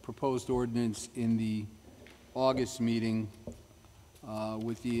proposed ordinance in the August meeting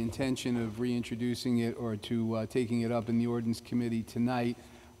with the intention of reintroducing it or to taking it up in the ordinance committee tonight.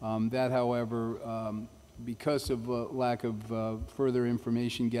 That, however, because of lack of further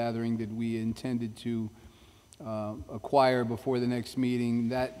information gathering that we intended to acquire before the next meeting,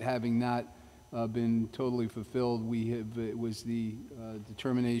 that having not been totally fulfilled, it was the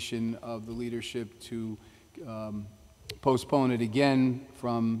determination of the leadership to postpone it again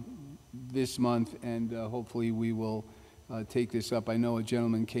from this month, and hopefully we will take this up. I know a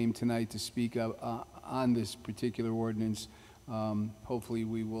gentleman came tonight to speak on this particular ordinance. Hopefully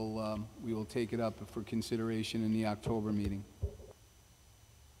we will take it up for consideration in the October meeting.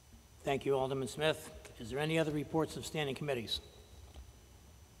 Thank you, Alderman Smith. Is there any other reports of standing committees?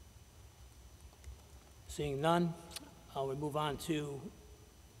 Seeing none, we move on to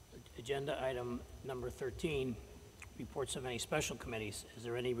agenda item number 13, reports of any special committees. Is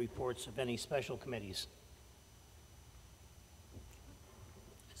there any reports of any special committees?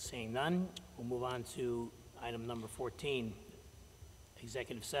 Seeing none, we'll move on to item number 14,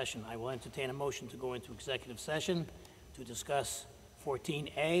 executive session. I will entertain a motion to go into executive session to discuss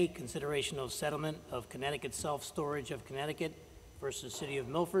 14A, consideration of settlement of Connecticut Self-Storage of Connecticut versus City of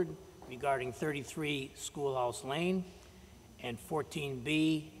Milford regarding 33 Schoolhouse Lane, and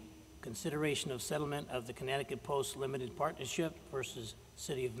 14B, consideration of settlement of the Connecticut Post Limited Partnership versus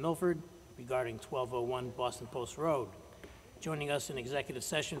City of Milford regarding 1201 Boston Post Road. Joining us in executive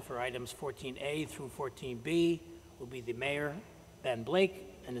session for items 14A through 14B will be the Mayor, Ben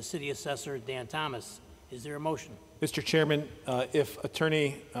Blake, and the City Assessor, Dan Thomas. Is there a motion? Mr. Chairman, if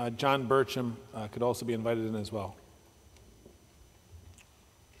Attorney John Burcham could also be invited in as well.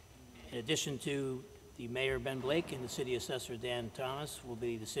 In addition to the Mayor, Ben Blake, and the City Assessor, Dan Thomas, will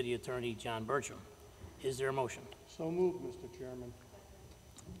be the City Attorney, John Bertram. Is there a motion? So moved, Mr. Chairman.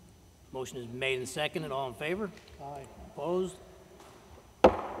 Motion is made and seconded. All in favor? Aye. Opposed?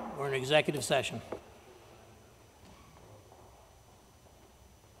 We're in executive session.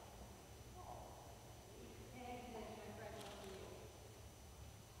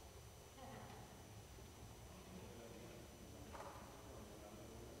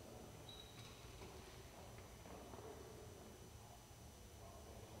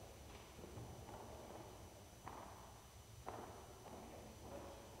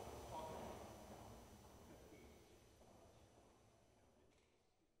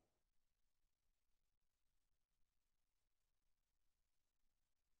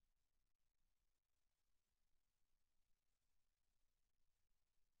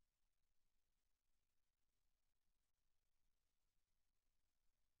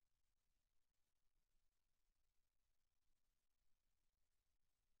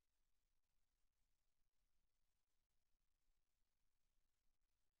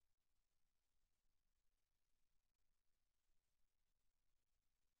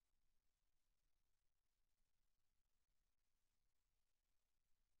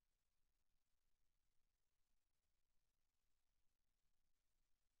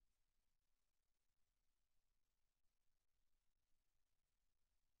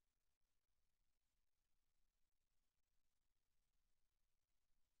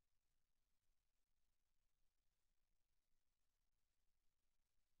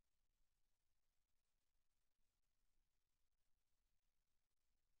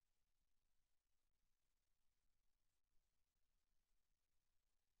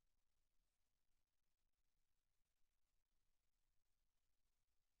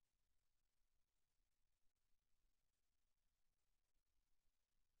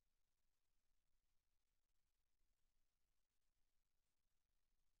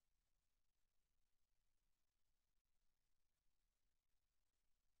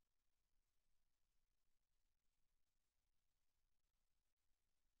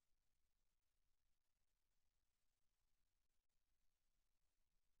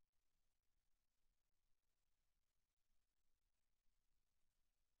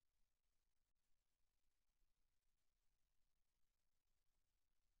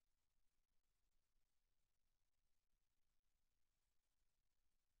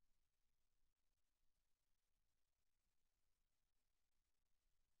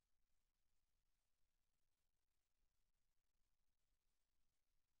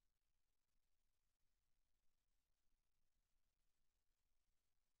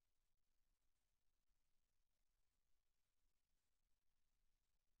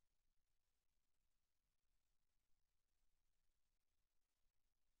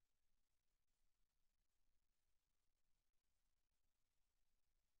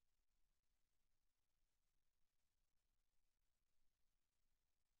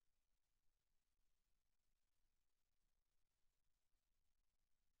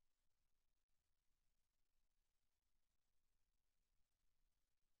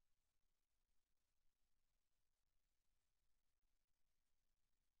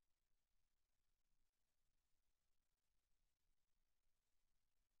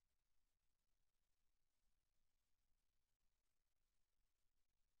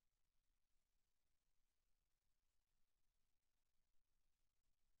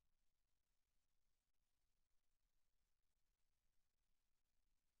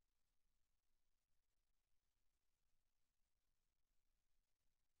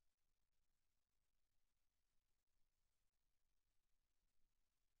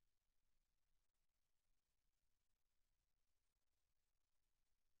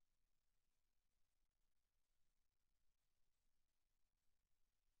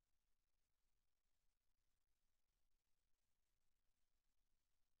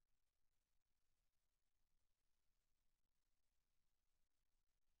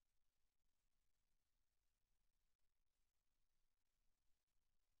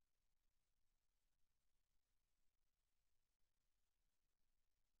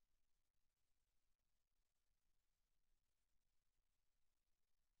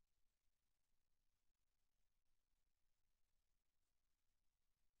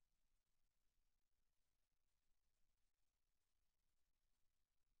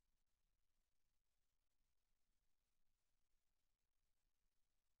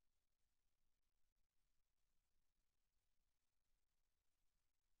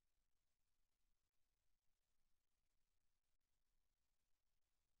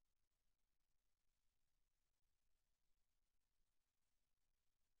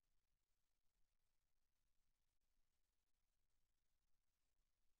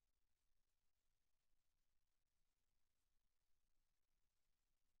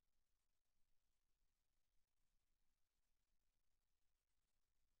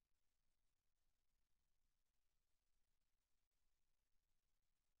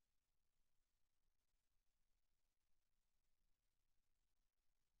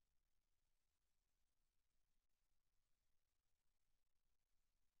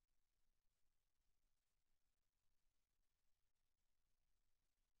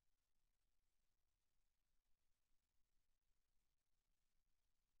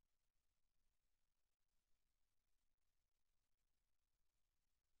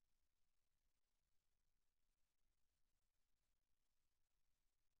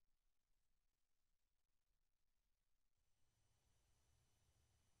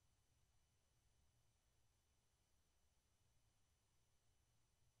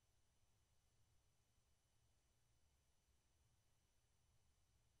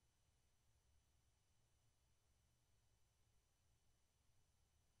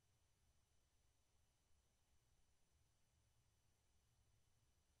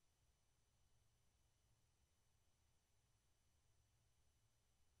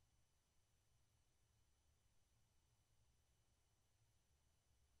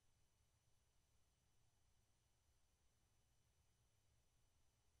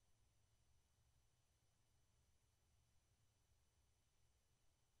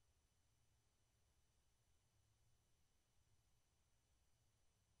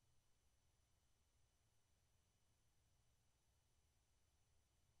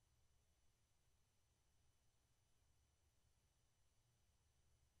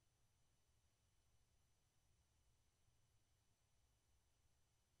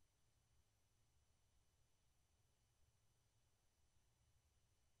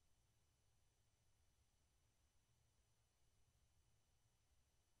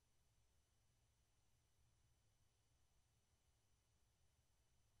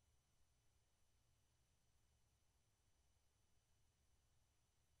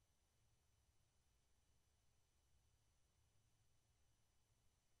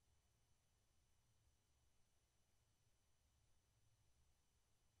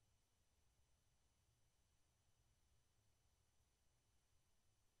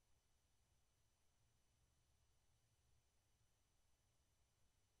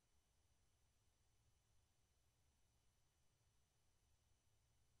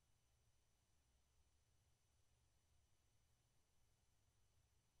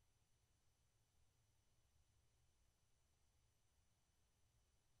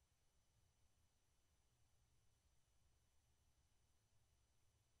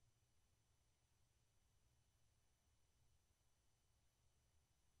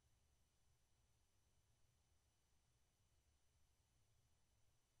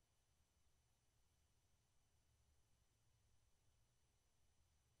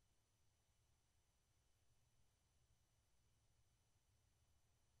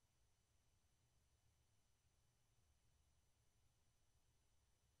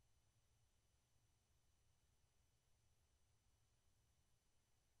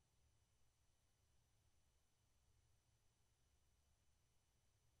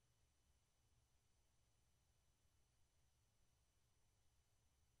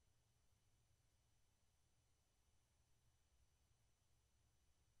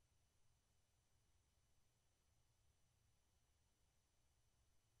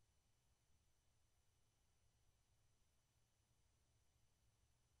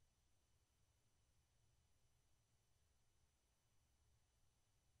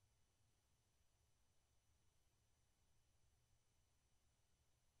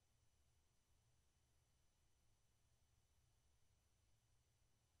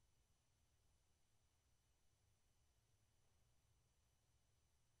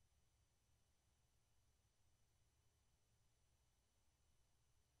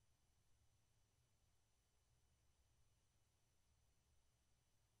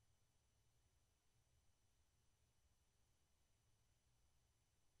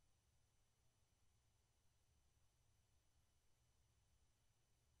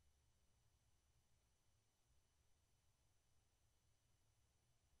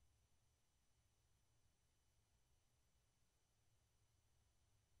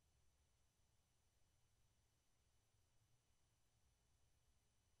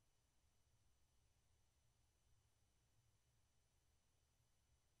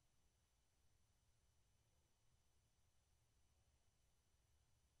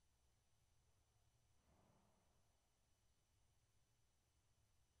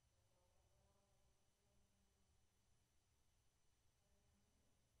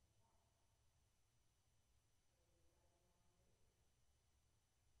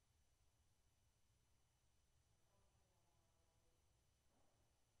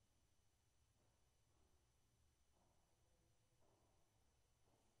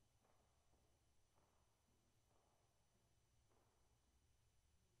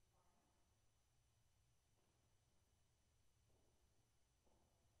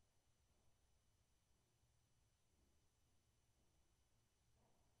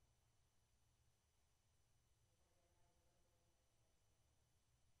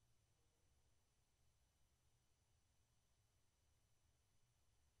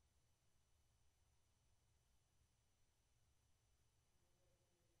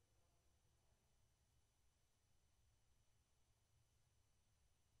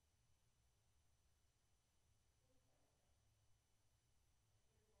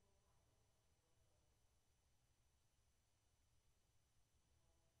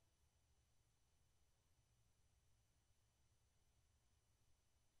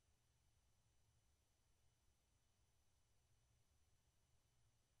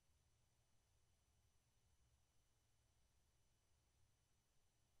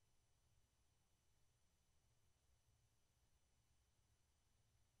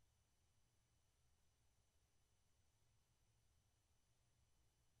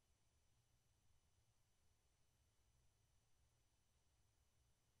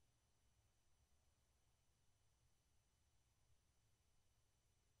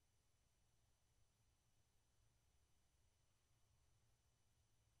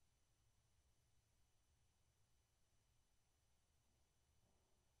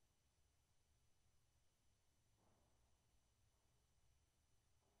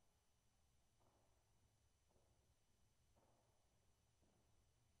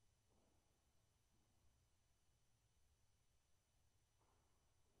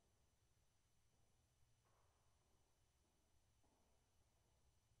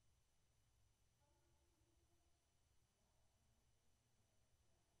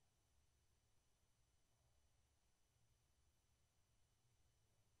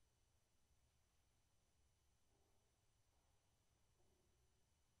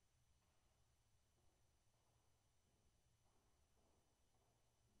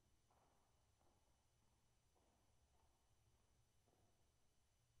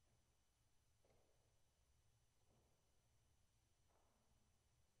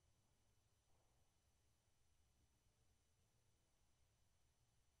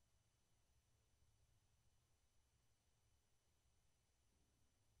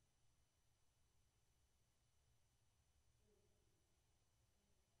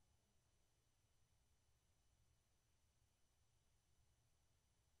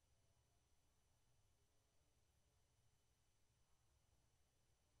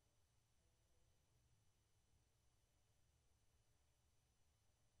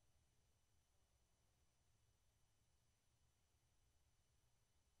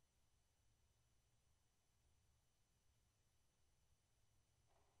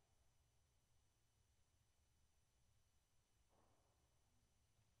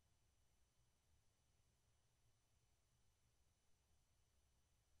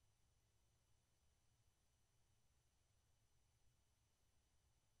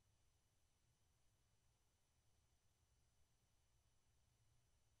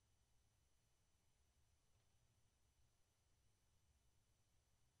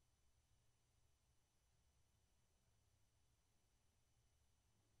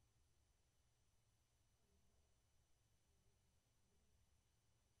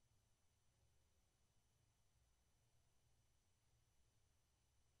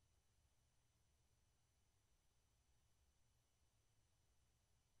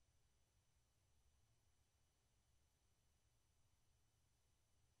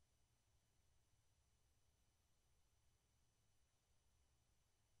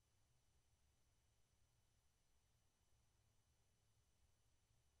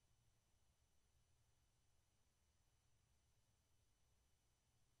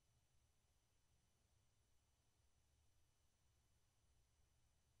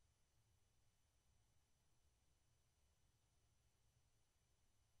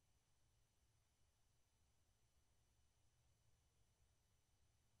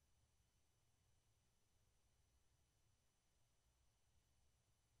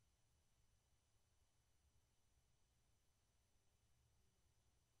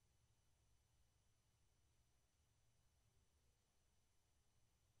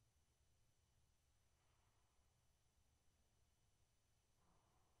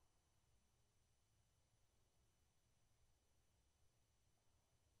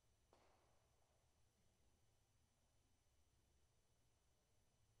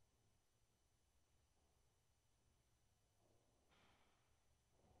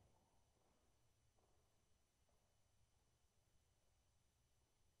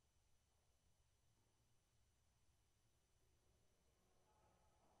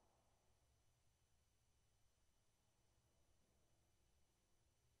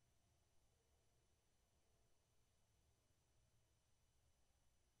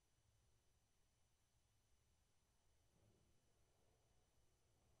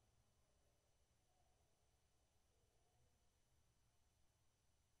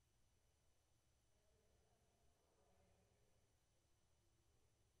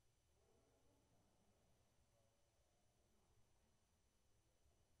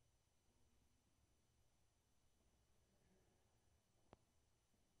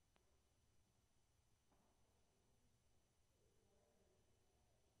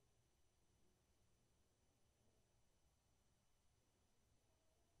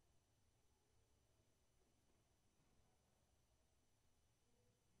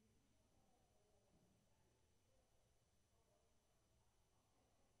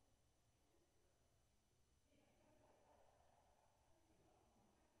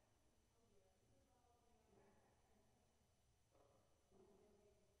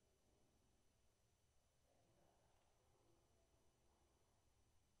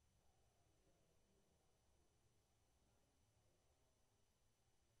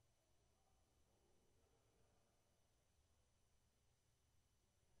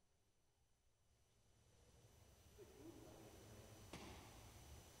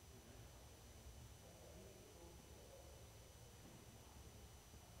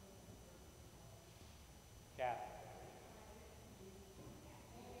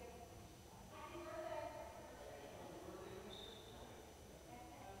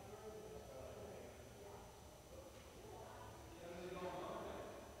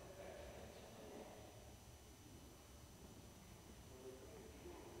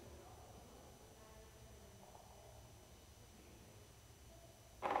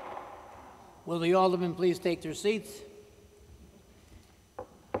 Will the aldermen please take their seats?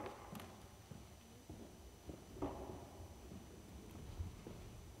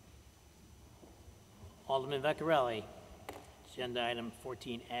 Alderman Vecchiarelli, agenda item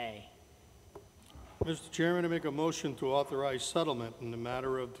 14A. Mr. Chairman, I make a motion to authorize settlement in the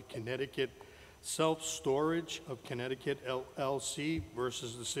matter of the Connecticut Self-Storage of Connecticut LLC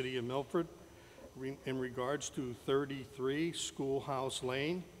versus the City of Milford in regards to 33 Schoolhouse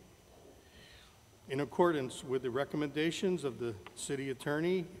Lane, in accordance with the recommendations of the city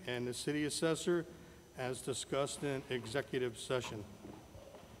attorney and the city assessor as discussed in executive session.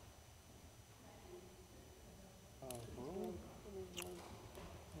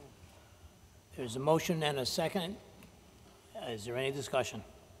 There's a motion and a second. Is there any discussion?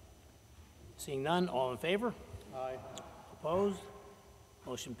 Seeing none, all in favor? Aye. Opposed?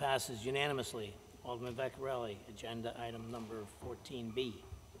 Motion passes unanimously. Alderman Vecchiarelli, agenda item number 14B.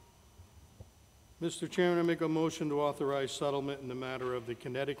 Mr. Chairman, I make a motion to authorize settlement in the matter of the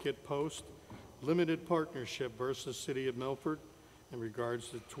Connecticut Post Limited Partnership versus City of Milford in regards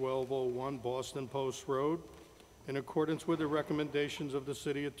to 1201 Boston Post Road, in accordance with the recommendations of the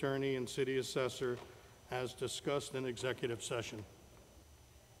city attorney and city assessor as discussed in executive session.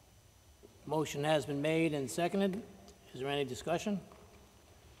 Motion has been made and seconded. Is there any discussion?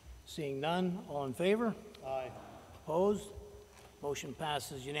 Seeing none, all in favor? Aye. Opposed? Motion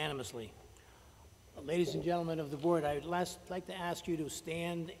passes unanimously. Ladies and gentlemen of the board, I would like to ask you to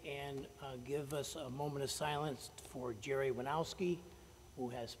stand and give us a moment of silence for Jerry Winowski, who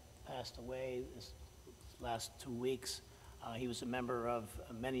has passed away this last 2 weeks. He was a member of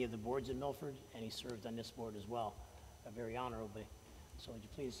many of the boards in Milford, and he served on this board as well, very honorably. So would you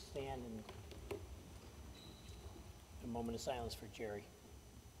please stand and a moment of silence for Jerry.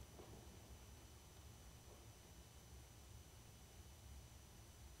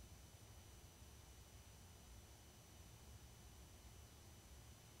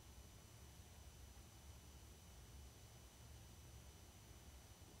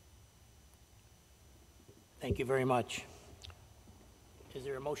 Thank you very much. Is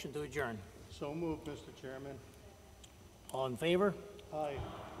there a motion to adjourn? So moved, Mr. Chairman. All in favor? Aye.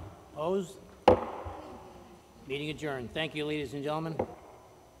 Opposed? Meeting adjourned. Thank you, ladies and gentlemen.